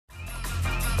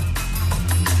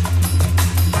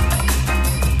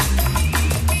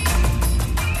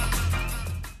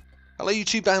Hello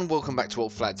YouTube and welcome back to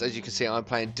Flads. As you can see, I'm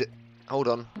playing hold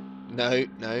on. No,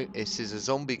 this is a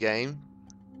zombie game.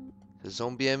 It's a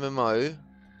zombie MMO.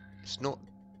 It's not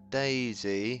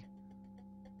Daisy.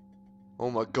 Oh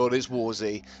my god, it's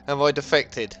WarZ. Have I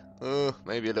defected?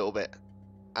 Maybe a little bit.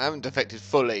 I haven't defected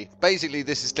fully. Basically,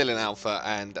 this is still an alpha,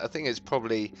 and I think it's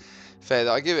probably fair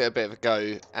that I give it a bit of a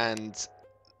go, and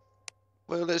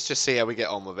well, let's just see how we get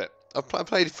on with it. I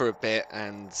played it for a bit,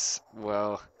 and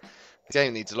well, the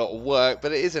game needs a lot of work,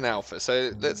 but it is an alpha,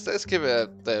 so let's give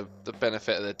it the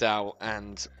benefit of the doubt,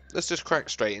 and let's just crack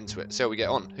straight into it. See how we get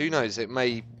on. Who knows? It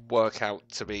may work out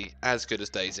to be as good as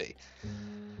Daisy.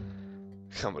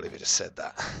 Can't believe I just said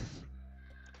that.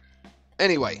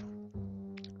 Anyway,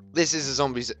 this is a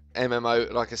zombies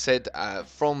MMO, like I said,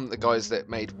 from the guys that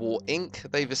made War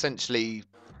Inc. They've essentially,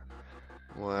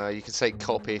 well, you can say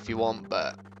copy if you want,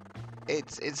 but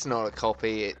it's not a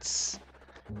copy. It's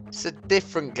a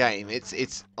different game.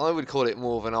 It's I would call it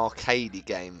more of an arcadey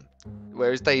game,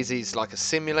 whereas Daisy's like a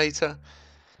simulator.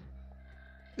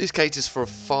 This caters for a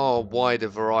far wider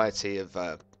variety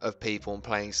of people and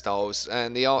playing styles,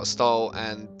 and the art style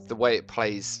and the way it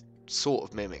plays sort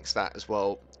of mimics that as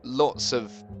well. Lots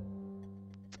of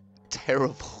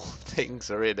terrible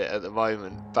things are in it at the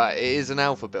moment, but it is an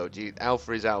alpha build.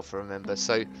 Alpha is alpha, remember.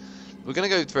 So we're going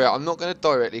to go through it. I'm not going to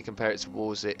directly compare it to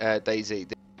WarZ, Daisy,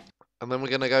 and then we're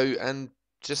going to go and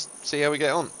just see how we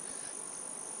get on.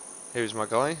 Here's my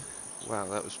guy. Wow,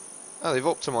 that was... oh, they've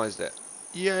optimised it.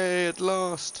 Yay, at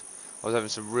last. I was having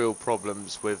some real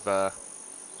problems with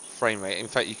frame rate. In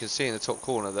fact, you can see in the top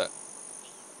corner that,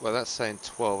 well, that's saying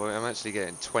 12. I'm actually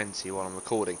getting 20 while I'm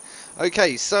recording.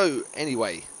 Okay, so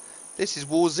anyway, this is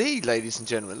WarZ, ladies and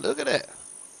gentlemen. Look at it.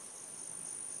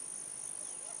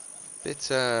 Bit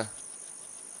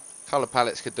colour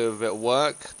palettes could do a bit of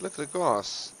work. Look at the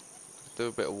grass. Could do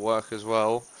a bit of work as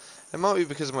well. It might be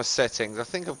because of my settings. I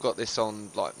think I've got this on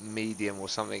like medium or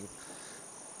something,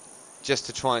 just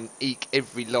to try and eke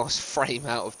every last frame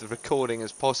out of the recording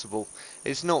as possible.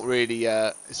 It's not really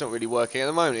working at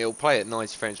the moment. It'll play at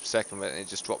 90 frames per second, but it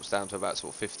just drops down to about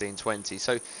sort of 15, 20.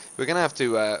 So we're going to have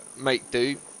to make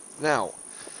do. Now,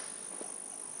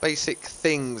 basic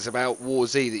things about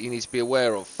WarZ that you need to be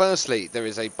aware of. Firstly, there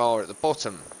is a bar at the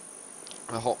bottom,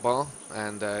 a hot bar,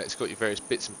 and it's got your various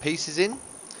bits and pieces in.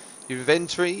 Your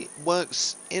inventory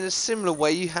works in a similar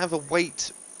way. You have a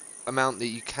weight amount that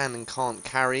you can and can't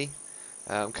carry.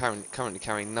 I'm currently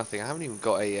carrying nothing. I haven't even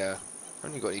got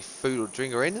any food or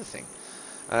drink or anything.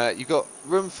 You've got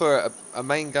room for a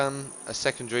main gun, a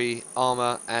secondary,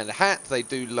 armor, and a hat. They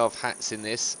do love hats in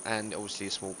this, and obviously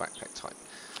a small backpack type.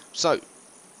 So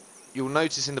you'll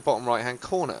notice in the bottom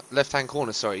left-hand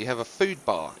corner, sorry, you have a food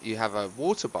bar, you have a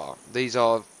water bar. These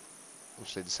are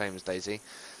obviously the same as Daisy.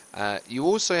 You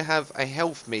also have a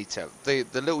health meter. The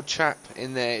little chap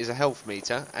in there is a health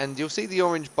meter, and you'll see the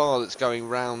orange bar that's going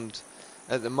round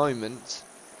at the moment.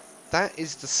 That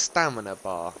is the stamina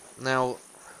bar. Now,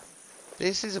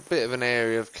 this is a bit of an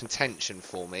area of contention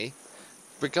for me.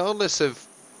 Regardless of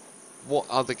what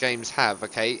other games have,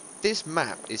 okay, this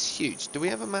map is huge. Do we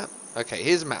have a map? Okay,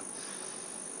 here's a map.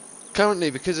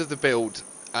 Currently, because of the build,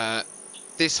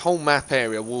 this whole map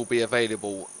area will be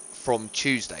available from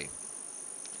Tuesday.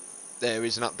 There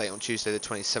is an update on Tuesday the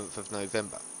 27th of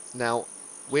November. Now,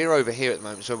 we're over here at the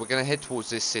moment, so we're going to head towards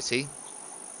this city.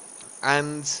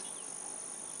 And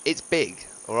it's big,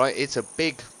 alright? It's a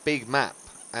big map.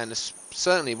 And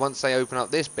certainly once they open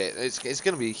up this bit, it's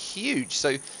going to be huge.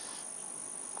 So,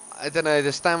 I don't know,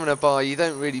 the stamina bar, you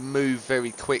don't really move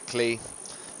very quickly.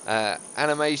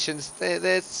 Animations,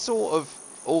 they're sort of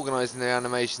organising their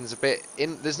animations a bit.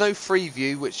 There's no free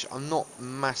view, which I'm not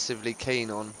massively keen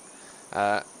on.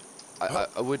 I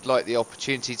would like the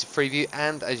opportunity to free view,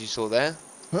 and as you saw there,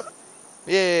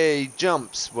 yay,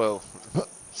 jumps. Well,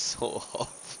 sort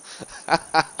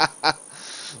of.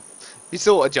 He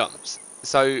sort of jumps.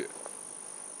 So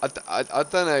I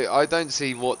don't know. I don't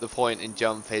see what the point in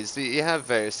jump is. You have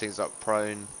various things like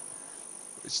prone,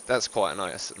 which that's quite a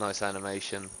nice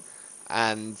animation,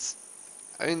 and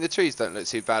I mean the trees don't look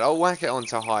too bad. I'll whack it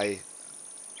onto high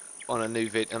on another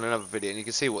video, and you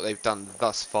can see what they've done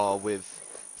thus far with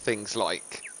things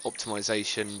like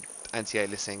optimization,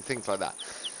 anti-aliasing, things like that.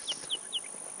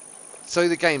 So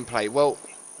the gameplay, well,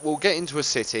 we'll get into a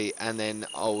city and then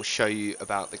I'll show you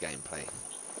about the gameplay.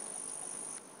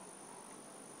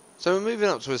 So we're moving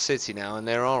up to a city now, and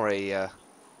there are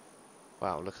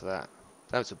wow, look at that.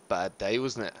 That was a bad day,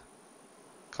 wasn't it?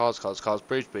 Cars,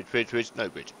 bridge, no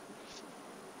bridge.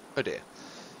 Oh dear.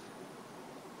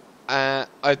 I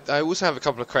also have a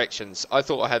couple of corrections. I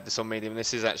thought I had this on medium.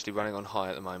 This is actually running on high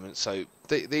at the moment. So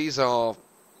these are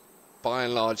by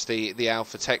and large the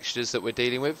alpha textures that we're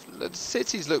dealing with. The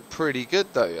cities look pretty good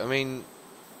though. I mean,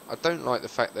 I don't like the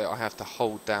fact that I have to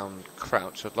hold down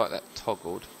crouch. I'd like that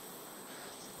toggled.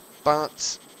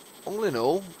 But all in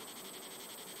all,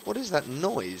 what is that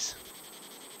noise?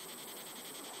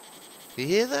 You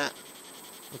hear that?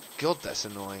 Oh God, that's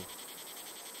annoying.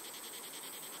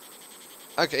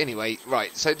 Okay, anyway,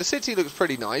 right, so the city looks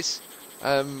pretty nice.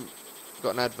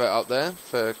 Got an advert up there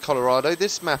for Colorado.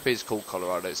 This map is called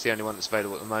Colorado. It's the only one that's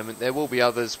available at the moment. There will be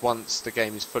others once the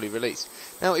game is fully released.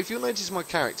 Now, if you'll notice my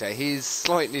character, he is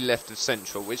slightly left of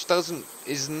central, which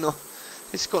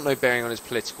it's got no bearing on his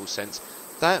political sense.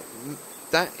 That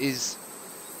is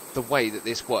the way that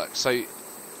this works. So,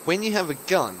 when you have a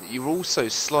gun, you're also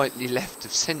slightly left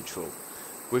of central,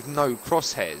 with no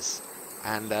crosshairs,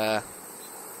 and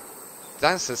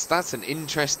that's an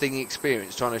interesting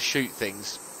experience trying to shoot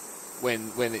things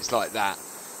when it's like that.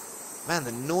 Man,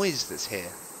 the noise that's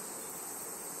here,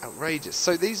 outrageous.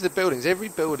 So these are the buildings. Every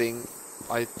building,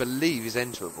 I believe, is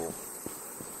enterable.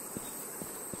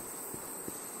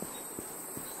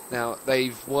 Now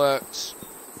they've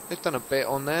done a bit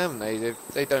on them.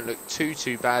 They don't look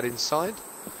too bad inside.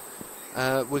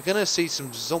 We're gonna see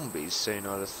some zombies soon,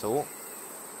 I'd have thought,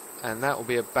 and that will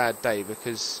be a bad day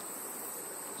because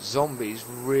zombies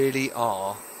really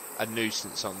are a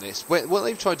nuisance on this. What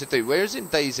they've tried to do, whereas in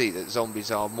DayZ that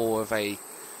zombies are more of a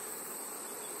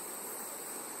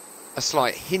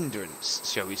slight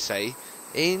hindrance, shall we say,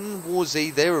 in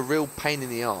WarZ they're a real pain in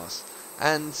the arse.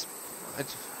 And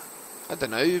I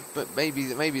don't know, but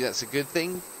maybe that's a good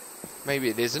thing. Maybe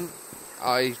it isn't.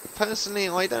 I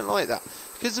don't like that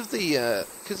because of the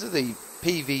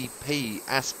PvP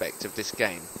aspect of this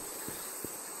game.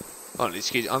 Oh,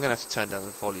 excuse me, I'm going to have to turn down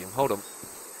the volume. Hold on.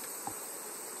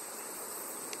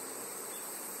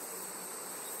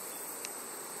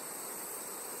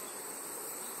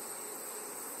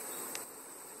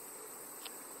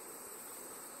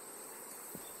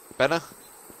 Better?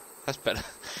 That's better.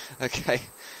 Okay.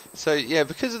 So, yeah,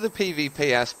 because of the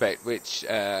PvP aspect, which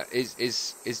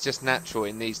is just natural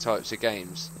in these types of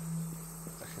games.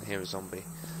 I can hear a zombie.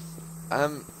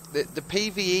 The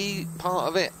PvE part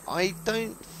of it, I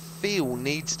don't feel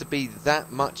needs to be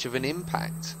that much of an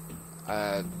impact.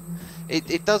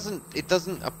 It doesn't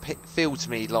feel to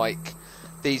me like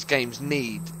these games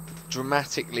need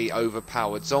dramatically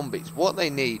overpowered zombies. What they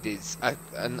need is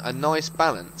a nice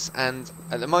balance, and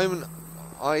at the moment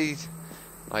I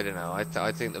don't know,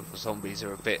 I think the zombies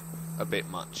are a bit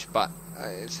much, but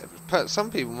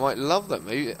some people might love them.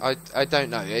 I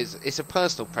don't know. It's a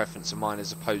personal preference of mine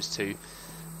as opposed to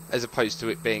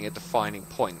it being a defining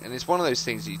point, and it's one of those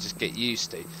things that you just get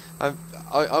used to.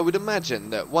 I would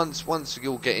imagine that once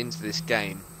you'll get into this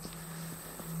game,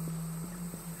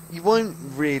 you won't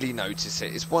really notice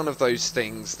it. It's one of those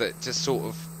things that just sort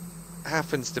of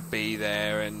happens to be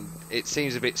there, and it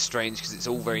seems a bit strange because it's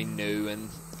all very new, and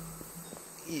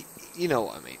you know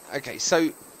what I mean. Okay,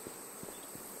 so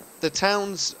the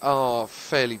towns are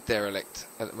fairly derelict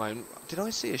at the moment. Did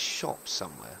I see a shop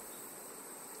somewhere?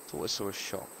 I thought I saw a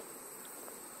shop.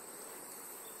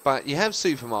 But you have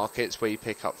supermarkets where you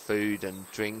pick up food and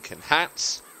drink and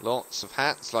hats. Lots of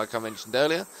hats, like I mentioned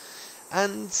earlier.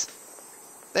 And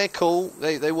they're cool.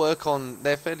 They work on...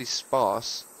 They're fairly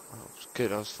sparse. Oh,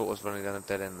 good, I thought I was running down a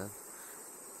dead end then.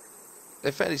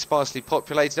 They're fairly sparsely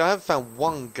populated. I have found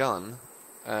one gun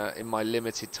in my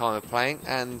limited time of playing.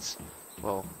 And,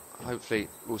 well, hopefully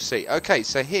we'll see. Okay,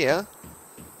 so here...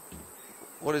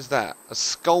 What is that? A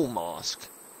skull mask.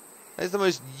 It's the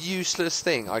most useless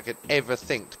thing I could ever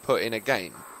think to put in a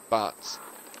game, but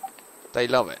they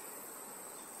love it.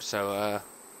 So,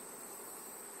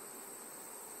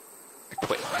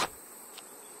 equip.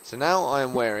 So now I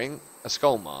am wearing a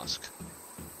skull mask,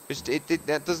 which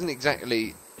that doesn't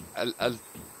exactly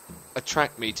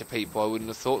attract me to people. I wouldn't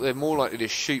have thought. They're more likely to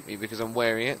shoot me because I'm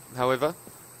wearing it. However,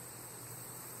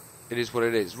 it is what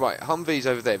it is. Right, Humvees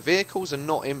over there. Vehicles are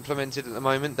not implemented at the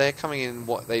moment. They're coming in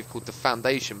what they've called the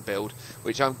Foundation build,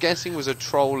 which I'm guessing was a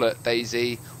troll at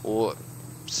DayZ, or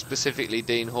specifically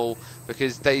Dean Hall,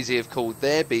 because DayZ have called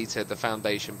their beta the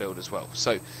Foundation build as well.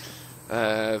 So,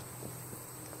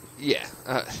 yeah.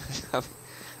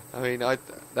 I mean,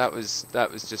 that was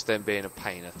just them being a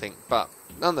pain, I think. But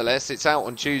nonetheless, it's out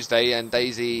on Tuesday, and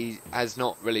DayZ has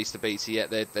not released the beta yet.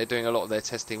 They're doing a lot of their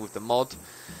testing with the mod.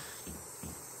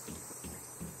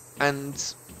 And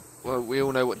well, we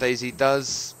all know what DayZ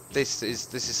does. This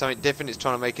is something different. It's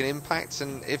trying to make an impact,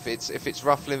 and if it's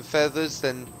ruffling feathers,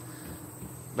 then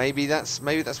maybe that's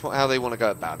how they want to go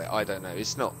about it. I don't know.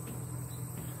 It's not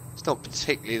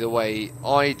particularly the way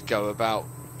I'd go about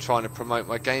trying to promote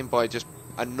my game, by just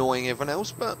annoying everyone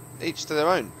else, but each to their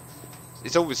own.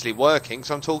 It's obviously working,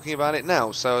 so I'm talking about it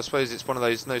now, so I suppose it's one of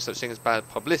those no such thing as bad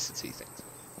publicity things.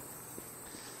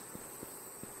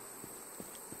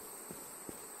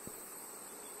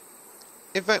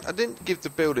 In fact, I didn't give the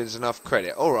buildings enough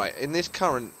credit. Alright, in this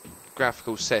current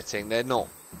graphical setting, they're not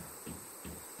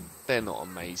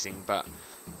amazing, but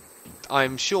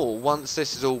I'm sure once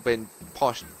this has all been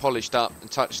polished up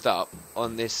and touched up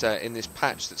on this in this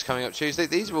patch that's coming up Tuesday,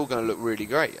 these are all going to look really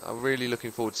great. I'm really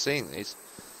looking forward to seeing these.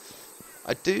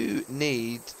 I do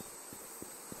need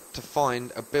to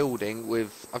find a building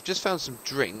with... I've just found some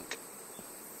drink,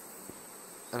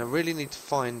 and I really need to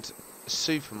find a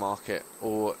supermarket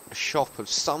or a shop of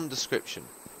some description.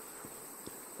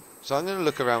 So I'm going to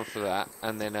look around for that,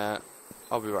 and then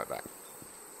I'll be right back.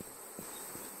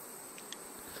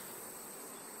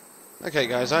 Okay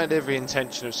guys, I had every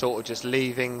intention of sort of just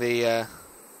leaving the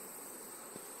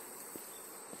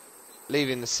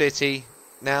city.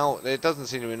 Now, there doesn't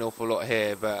seem to be an awful lot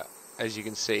here, but as you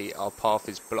can see, our path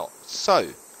is blocked. So,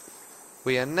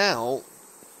 we are now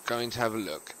going to have a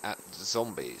look at the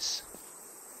zombies.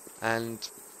 And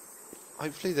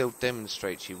hopefully they'll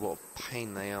demonstrate to you what a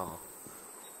pain they are.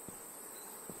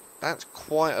 That's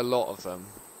quite a lot of them.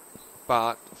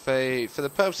 But for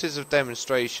the purposes of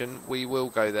demonstration, we will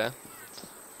go there.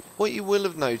 What you will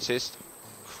have noticed...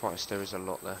 Christ, there is a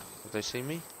lot there. Have they seen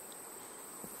me?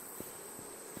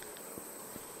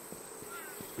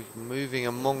 We're moving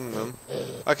among them.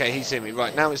 Okay, he's seen me.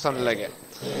 Right, now it's time to leg it.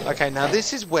 Okay, now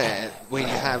this is where we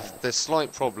have the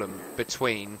slight problem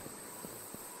between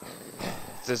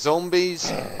the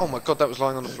zombies... Oh my god, that was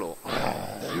lying on the floor.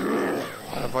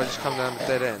 Have I just come down a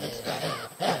dead end?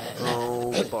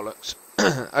 Oh, bollocks.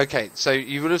 Okay, so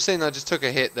you would have seen I just took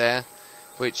a hit there,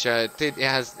 which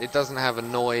it doesn't have a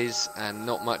noise and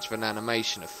not much of an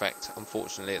animation effect,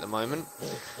 unfortunately, at the moment.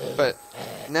 But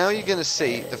now you're going to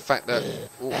see the fact that...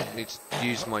 Oh, I need to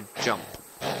use my jump.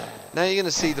 Now you're going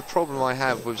to see the problem I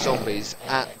have with zombies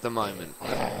at the moment.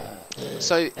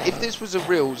 So if this was a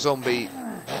real zombie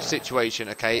situation,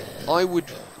 okay, I would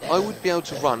be able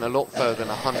to run a lot further than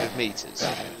 100 meters.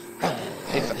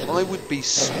 If I would be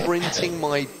sprinting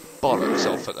my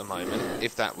bollocks off at the moment,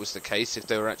 if that was the case, if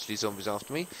there were actually zombies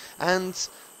after me. And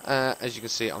as you can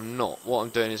see, I'm not. What I'm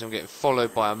doing is I'm getting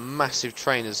followed by a massive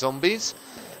train of zombies.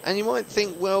 And you might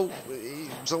think, well,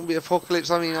 zombie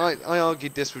apocalypse. I mean, I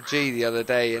argued this with G the other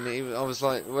day, and he was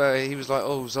like,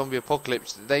 oh, zombie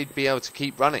apocalypse. They'd be able to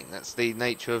keep running. That's the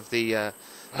nature of the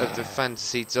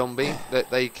fantasy zombie, that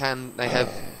they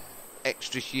have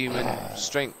extra human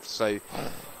strength. So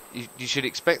you should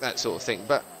expect that sort of thing.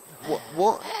 But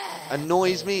what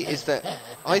annoys me is that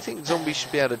I think zombies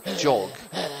should be able to jog.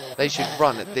 They should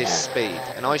run at this speed,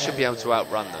 and I should be able to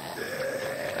outrun them.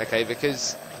 Okay,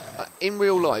 because in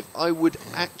real life, I would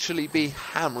actually be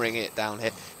hammering it down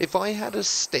here. If I had a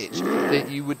stitch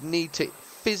that you would need to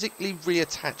physically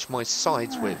reattach my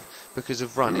sides with because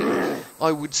of running,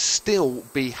 I would still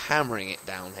be hammering it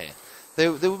down here.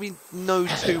 There would be no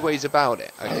two ways about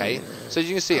it, okay? So as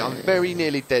you can see, I'm very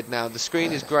nearly dead now. The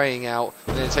screen is greying out.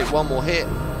 I'm going to take one more hit,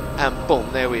 and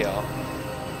boom, there we are.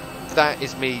 That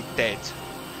is me dead.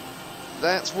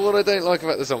 That's what I don't like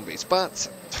about the zombies. But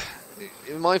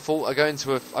it's my fault.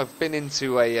 I've been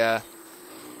into a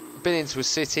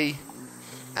city,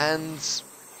 and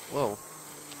well,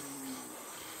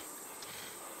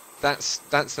 that's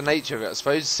the nature of it, I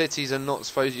suppose. Cities are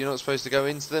you're not supposed to go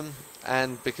into them,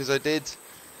 and because I did,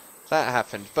 that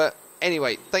happened. But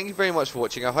anyway, thank you very much for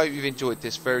watching. I hope you've enjoyed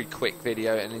this very quick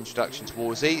video and introduction to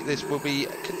WarZ. This will be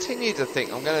continued. I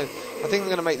think I'm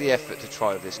gonna make the effort to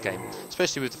try this game,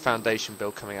 especially with the foundation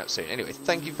build coming out soon. Anyway,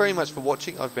 thank you very much for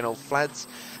watching. I've been old Flads,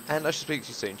 and I shall speak to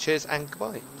you soon. Cheers and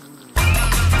goodbye.